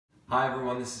Hi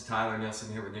everyone, this is Tyler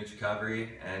Nielsen here with NutriCovery,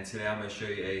 and today I'm going to show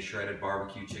you a shredded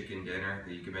barbecue chicken dinner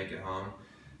that you can make at home.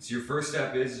 So your first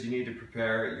step is you need to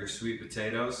prepare your sweet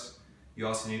potatoes. You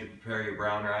also need to prepare your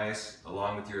brown rice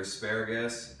along with your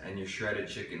asparagus and your shredded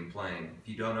chicken plain. If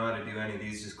you don't know how to do any of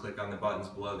these, just click on the buttons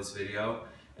below this video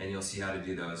and you'll see how to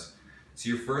do those. So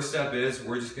your first step is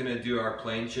we're just going to do our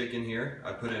plain chicken here.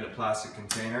 I put it in a plastic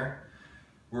container.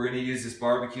 We're going to use this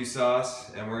barbecue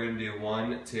sauce and we're going to do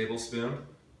 1 tablespoon.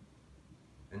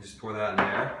 And just pour that in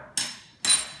there.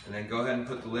 And then go ahead and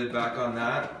put the lid back on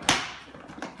that.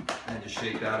 And just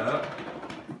shake that up.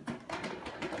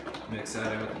 Mix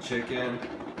that in with the chicken.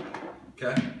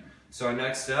 Okay, so our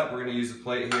next step, we're gonna use a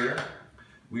plate here.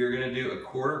 We are gonna do a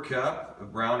 1/4 cup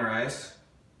of brown rice.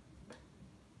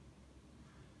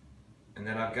 And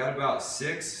then I've got about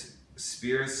 6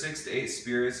 to 8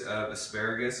 spears of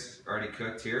asparagus already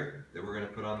cooked here that we're gonna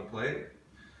put on the plate.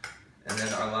 And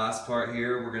then our last part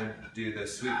here, we're gonna do the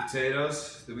sweet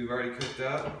potatoes that we've already cooked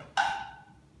up.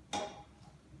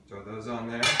 Throw those on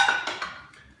there.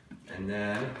 And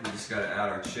then we just gotta add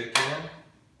our chicken.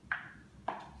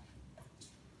 And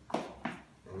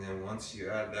then once you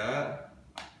add that,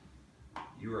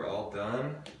 you are all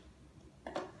done,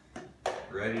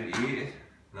 ready to eat,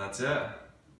 and that's it.